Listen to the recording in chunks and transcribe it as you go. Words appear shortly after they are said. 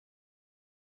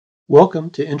Welcome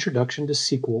to Introduction to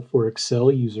SQL for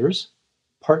Excel Users,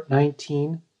 Part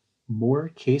 19, More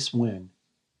Case When.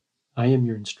 I am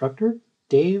your instructor,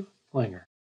 Dave Langer.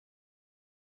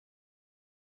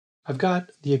 I've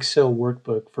got the Excel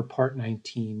workbook for Part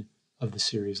 19 of the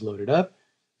series loaded up,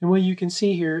 and what you can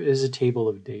see here is a table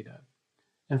of data.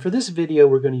 And for this video,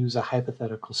 we're going to use a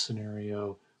hypothetical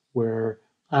scenario where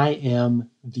I am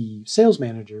the sales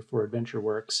manager for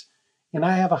AdventureWorks, and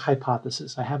I have a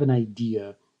hypothesis, I have an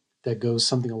idea that goes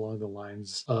something along the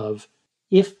lines of,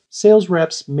 if sales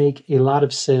reps make a lot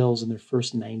of sales in their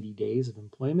first 90 days of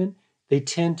employment, they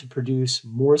tend to produce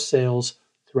more sales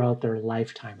throughout their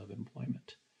lifetime of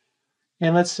employment.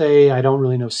 And let's say I don't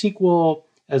really know SQL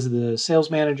as the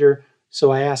sales manager,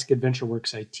 so I ask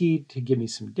AdventureWorks IT to give me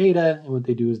some data, and what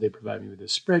they do is they provide me with a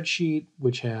spreadsheet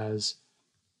which has,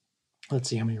 let's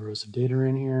see how many rows of data are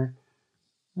in here.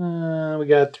 We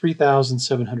got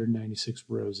 3,796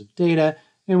 rows of data.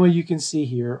 And what you can see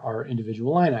here are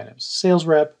individual line items, sales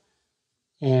rep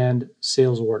and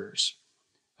sales orders.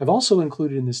 I've also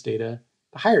included in this data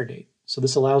the hire date. So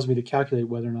this allows me to calculate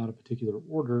whether or not a particular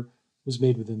order was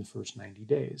made within the first 90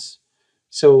 days.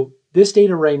 So this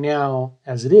data right now,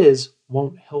 as it is,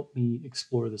 won't help me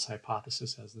explore this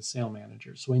hypothesis as the sales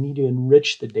manager. So I need to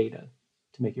enrich the data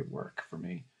to make it work for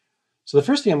me. So the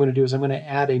first thing I'm going to do is I'm going to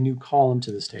add a new column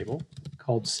to this table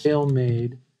called sale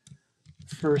made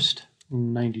first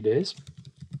 90 days.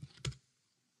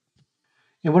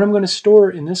 And what I'm going to store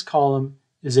in this column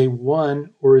is a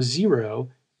 1 or a 0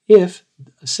 if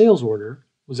a sales order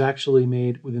was actually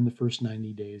made within the first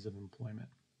 90 days of employment.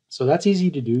 So that's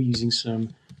easy to do using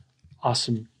some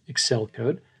awesome Excel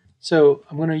code. So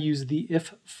I'm going to use the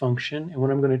if function, and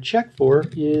what I'm going to check for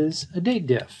is a date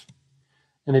diff.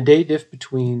 And a date diff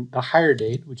between the hire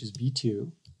date, which is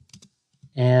B2,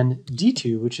 and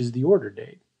D2, which is the order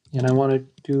date. And I want to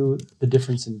do the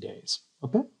difference in days,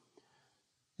 okay?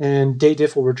 And date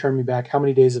diff will return me back how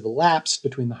many days have elapsed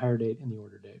between the hire date and the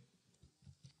order date.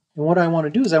 And what I want to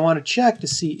do is I want to check to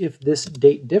see if this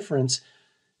date difference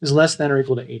is less than or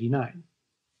equal to 89.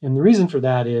 And the reason for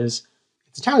that is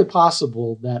it's entirely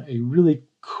possible that a really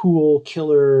cool,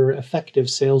 killer, effective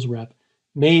sales rep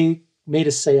made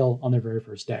a sale on their very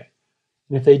first day.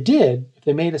 And if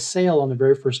they made a sale on the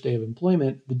very first day of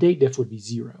employment, the date diff would be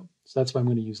 0. So that's why I'm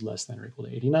going to use less than or equal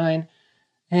to 89.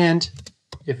 And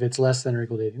if it's less than or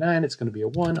equal to 89, it's going to be a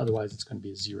 1. Otherwise, it's going to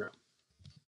be a 0.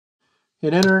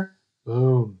 Hit enter.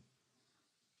 Boom.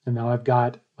 And now I've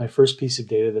got my first piece of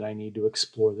data that I need to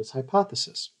explore this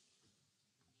hypothesis.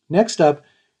 Next up,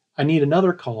 I need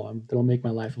another column that'll make my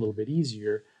life a little bit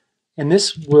easier. And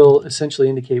this will essentially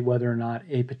indicate whether or not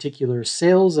a particular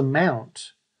sales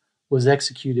amount was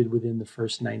executed within the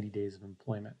first 90 days of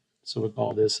employment. So we'll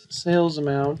call this sales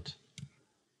amount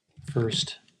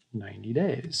first 90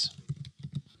 days.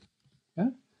 Okay.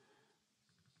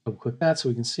 Double click that so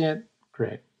we can see it.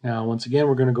 Great. Now, once again,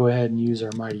 we're going to go ahead and use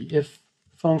our mighty if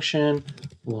function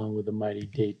along with the mighty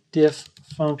date diff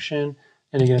function.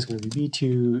 And again, it's going to be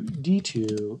B2,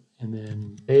 D2, and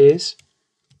then days.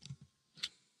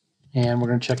 And we're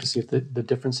going to check to see if the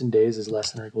difference in days is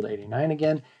less than or equal to 89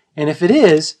 again. And if it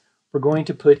is, we're going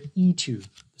to put E2, the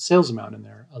sales amount, in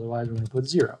there. Otherwise, we're going to put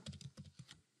 0.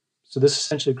 So this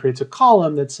essentially creates a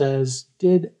column that says,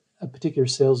 did a particular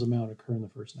sales amount occur in the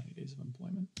first 90 days of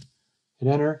employment? Hit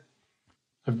enter.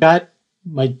 I've got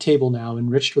my table now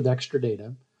enriched with extra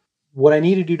data. What I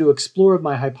need to do to explore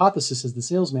my hypothesis as the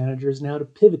sales manager is now to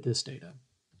pivot this data.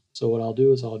 So what I'll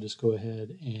do is I'll just go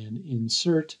ahead and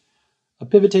insert a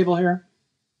pivot table here.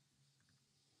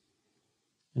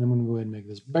 And I'm going to go ahead and make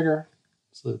this bigger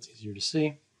so that it's easier to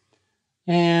see.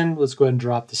 And let's go ahead and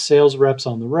drop the sales reps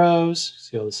on the rows.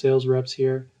 See all the sales reps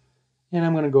here. And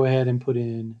I'm going to go ahead and put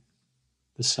in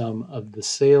the sum of the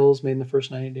sales made in the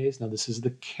first 90 days. Now this is the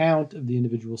count of the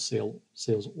individual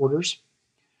sales orders.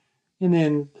 And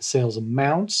then the sales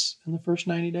amounts in the first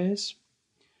 90 days.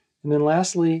 And then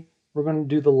lastly, we're going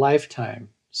to do the lifetime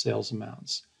sales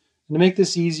amounts. And to make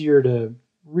this easier to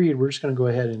read, we're just going to go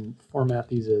ahead and format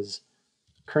these as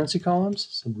currency columns,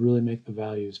 so really make the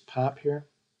values pop here.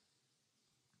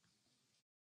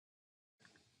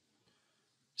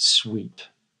 Sweet.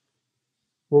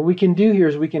 What we can do here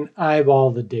is we can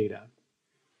eyeball the data.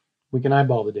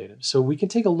 So we can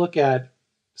take a look at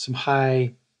some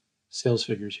high sales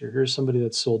figures here. Here's somebody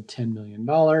that sold $10 million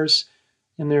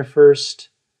in their first,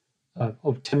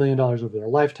 $10 million over their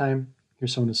lifetime.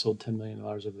 Here's someone who sold $10 million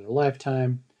over their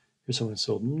lifetime. Here's someone who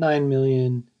sold 9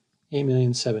 million, 8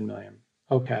 million, 7 million.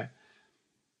 Okay.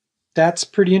 That's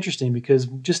pretty interesting because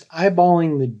just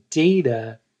eyeballing the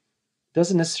data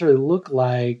doesn't necessarily look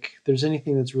like there's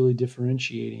anything that's really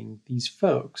differentiating these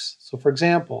folks. So for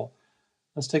example,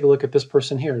 let's take a look at this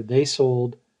person here. They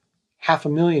sold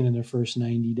 $500,000 in their first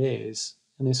 90 days,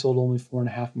 and they sold only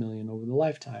 $4.5 million over the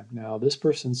lifetime. Now this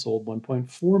person sold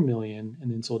 $1.4 million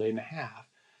and then sold 8.5.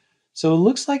 So it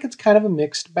looks like it's kind of a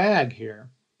mixed bag here.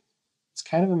 It's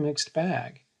kind of a mixed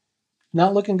bag.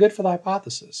 Not looking good for the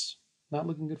hypothesis. Not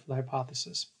looking good for the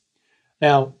hypothesis.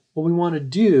 Now, what we want to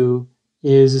do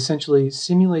is essentially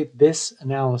simulate this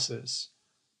analysis,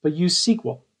 but use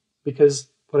SQL, because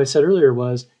what I said earlier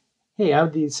was, hey,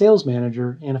 I'm the sales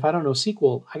manager, and if I don't know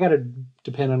SQL, I got to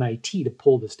depend on IT to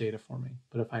pull this data for me.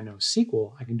 But if I know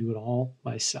SQL, I can do it all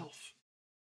myself.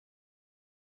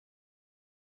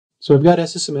 So I've got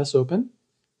SSMS open,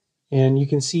 and you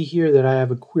can see here that I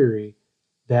have a query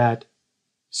that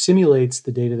simulates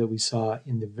the data that we saw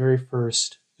in the very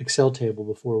first Excel table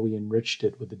before we enriched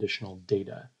it with additional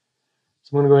data.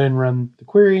 So I'm going to go ahead and run the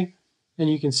query, and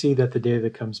you can see that the data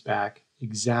that comes back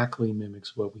exactly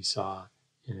mimics what we saw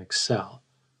in Excel.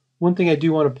 One thing I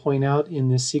do want to point out in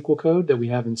this SQL code that we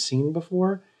haven't seen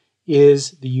before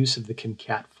is the use of the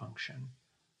concat function.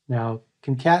 Now,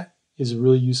 concat is a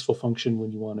really useful function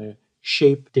when you want to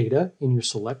shape data in your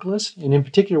select list. And in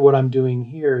particular, what I'm doing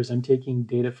here is I'm taking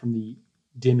data from the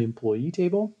DIM employee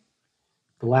table,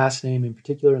 the last name in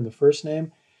particular and the first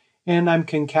name, and I'm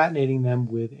concatenating them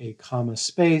with a comma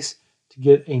space to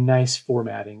get a nice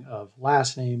formatting of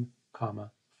last name,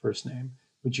 comma, first name,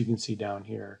 which you can see down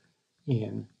here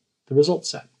in the result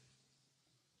set.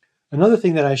 Another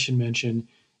thing that I should mention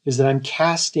is that I'm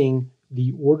casting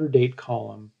the order date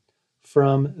column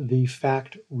from the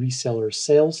fact reseller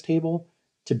sales table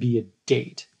to be a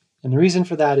date. And the reason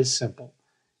for that is simple.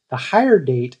 The hire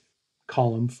date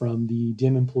column from the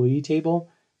DIM employee table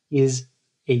is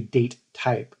a date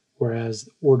type, whereas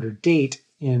order date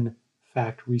in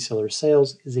fact reseller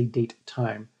sales is a date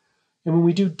time. And when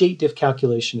we do date diff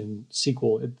calculation in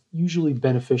SQL, it's usually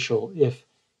beneficial if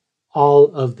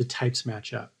all of the types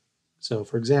match up. So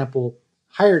for example,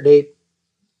 hire date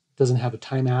doesn't have a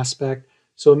time aspect,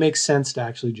 so it makes sense to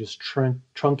actually just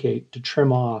truncate, to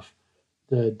trim off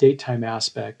the date time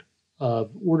aspect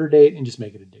of order date and just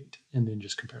make it a date, and then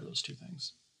just compare those two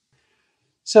things.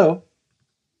 So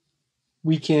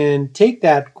we can take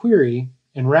that query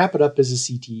and wrap it up as a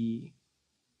CTE.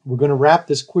 We're going to wrap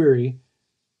this query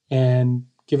and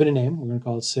give it a name. We're going to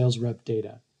call it sales rep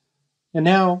data. And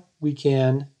now we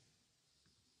can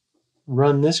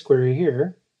run this query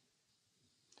here,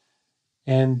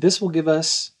 and this will give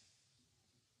us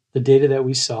the data that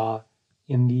we saw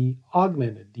in the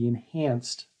augmented, the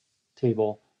enhanced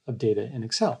table of data in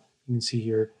Excel. You can see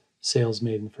here sales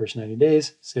made in the first 90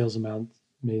 days, sales amount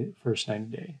made first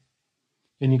 90 days.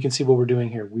 And you can see what we're doing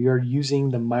here. We are using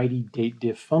the mighty date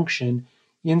diff function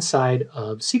inside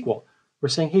of SQL. We're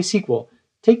saying, hey, SQL,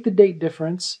 take the date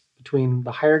difference between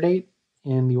the hire date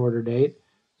and the order date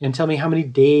and tell me how many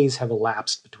days have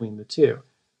elapsed between the two.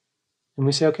 And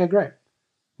we say, okay, great.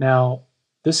 Now,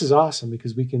 this is awesome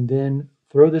because we can then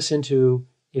throw this into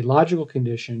a logical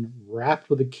condition wrapped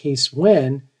with a case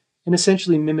when and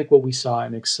essentially mimic what we saw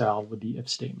in Excel with the if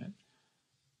statement.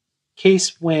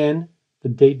 Case when the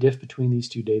date diff between these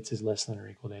two dates is less than or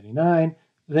equal to 89,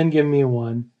 then give me a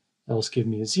 1, else give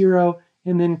me a 0,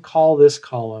 and then call this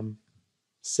column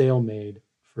sale made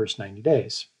first 90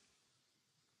 days.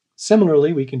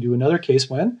 Similarly, we can do another case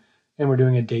when, and we're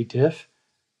doing a date diff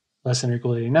less than or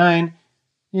equal to 89,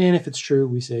 and if it's true,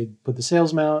 we say put the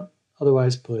sales amount,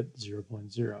 otherwise put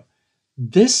 0.0.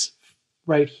 This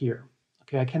right here,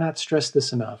 okay, I cannot stress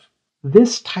this enough.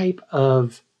 This type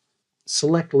of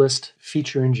select list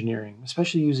feature engineering,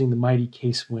 especially using the mighty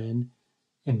case when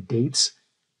and dates,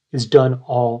 is done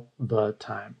all the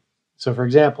time. So for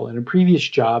example, in a previous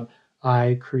job,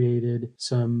 I created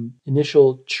some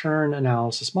initial churn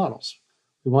analysis models.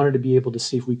 We wanted to be able to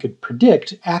see if we could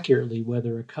predict accurately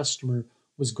whether a customer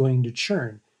was going to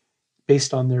churn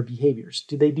based on their behaviors.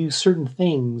 Do they do certain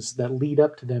things that lead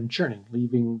up to them churning,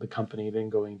 leaving the company, then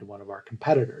going to one of our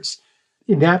competitors?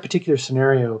 In that particular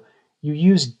scenario, you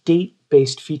use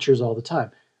date-based features all the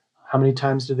time. How many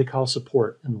times did they call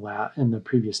support in the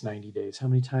previous 90 days? How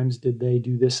many times did they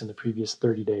do this in the previous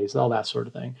 30 days? All that sort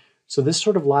of thing. So this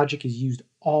sort of logic is used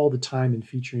all the time in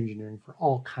feature engineering for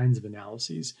all kinds of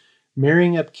analyses.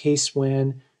 Marrying up case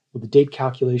when with the date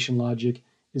calculation logic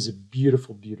is a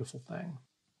beautiful, beautiful thing.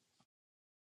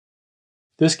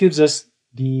 This gives us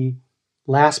the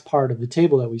last part of the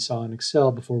table that we saw in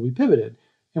Excel before we pivoted,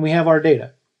 and we have our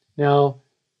data. Now,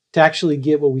 to actually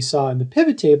get what we saw in the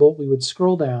pivot table, we would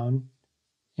scroll down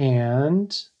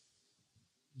and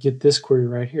get this query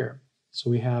right here. So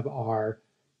we have our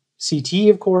CT,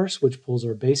 of course, which pulls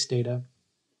our base data.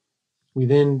 We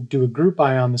then do a group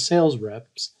by on the sales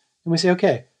reps, and we say,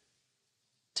 okay,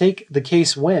 take the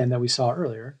case when that we saw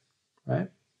earlier, right?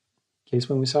 Case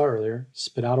when we saw earlier,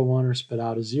 spit out a 1 or spit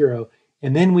out a 0,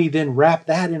 and then we then wrap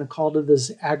that in a call to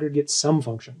this aggregate sum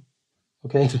function.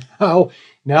 Okay,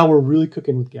 now we're really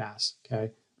cooking with gas.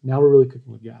 Okay, now we're really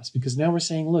cooking with gas because now we're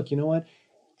saying, look, you know what?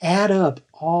 Add up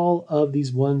all of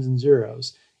these 1s and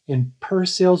 0s, and per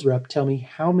sales rep, tell me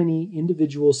how many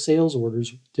individual sales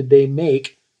orders did they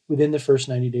make within the first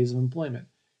 90 days of employment.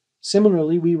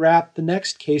 Similarly, we wrap the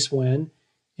next case when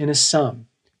in a sum,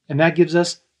 and that gives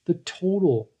us the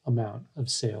total amount of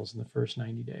sales in the first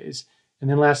 90 days. And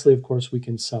then lastly, of course, we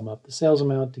can sum up the sales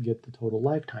amount to get the total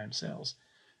lifetime sales.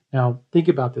 Now, think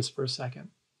about this for a second.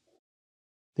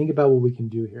 Think about what we can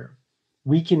do here.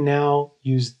 We can now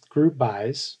use group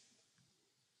bys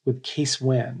with case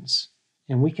whens,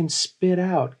 and we can spit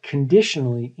out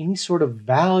conditionally any sort of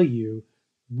value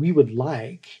we would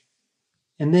like,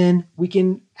 and then we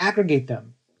can aggregate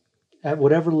them at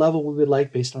whatever level we would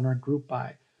like based on our group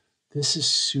by. This is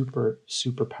super,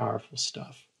 super powerful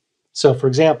stuff. So for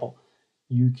example,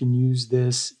 you can use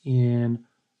this in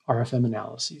RFM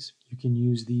analyses. You can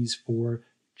use these for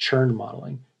churn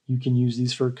modeling. You can use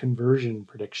these for conversion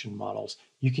prediction models.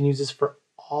 You can use this for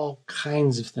all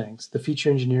kinds of things. The feature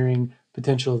engineering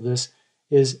potential of this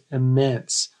is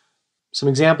immense. Some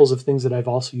examples of things that I've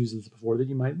also used this before that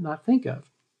you might not think of.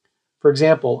 For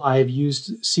example, I've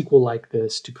used SQL like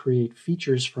this to create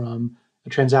features from a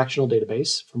transactional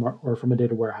database or from a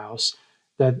data warehouse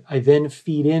that I then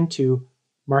feed into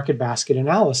market basket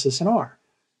analysis in R.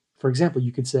 For example,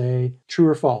 you could say true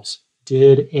or false.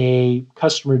 Did a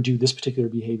customer do this particular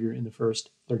behavior in the first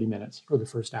 30 minutes or the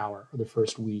first hour or the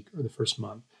first week or the first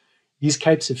month? These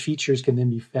types of features can then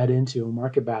be fed into a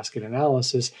market basket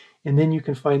analysis, and then you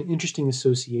can find interesting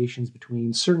associations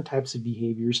between certain types of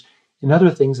behaviors and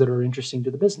other things that are interesting to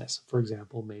the business. For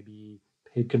example, maybe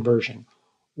paid conversion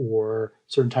or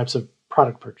certain types of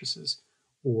product purchases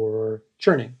or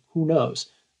churning. Who knows?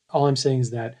 All I'm saying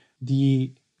is that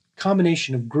the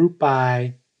combination of group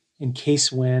by and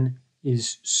case when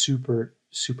is super,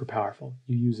 super powerful.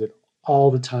 You use it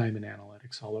all the time in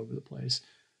analytics all over the place.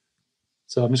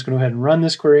 So I'm just going to go ahead and run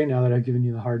this query now that I've given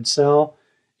you the hard sell.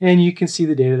 And you can see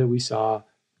the data that we saw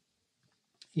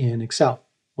in Excel.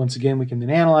 Once again, we can then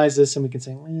analyze this and we can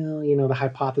say, well, you know, the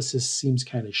hypothesis seems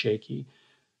kind of shaky.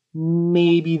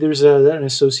 Maybe there's an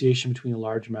association between a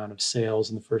large amount of sales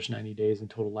in the first 90 days and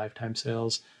total lifetime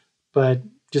sales, but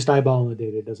just eyeballing the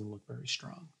data doesn't look very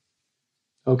strong.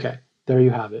 Okay, there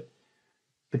you have it.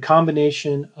 The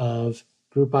combination of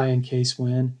group by and case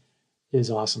when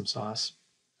is awesome sauce.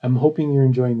 I'm hoping you're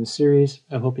enjoying the series.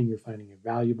 I'm hoping you're finding it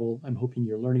valuable. I'm hoping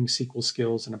you're learning SQL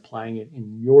skills and applying it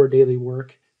in your daily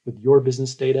work with your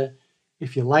business data.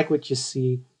 If you like what you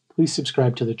see, please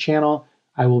subscribe to the channel.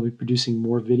 I will be producing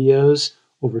more videos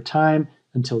over time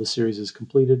until the series is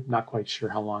completed. Not quite sure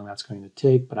how long that's going to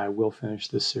take, but I will finish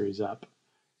this series up.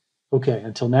 Okay,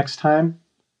 until next time,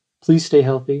 please stay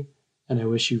healthy, and I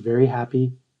wish you very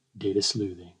happy data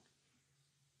sleuthing.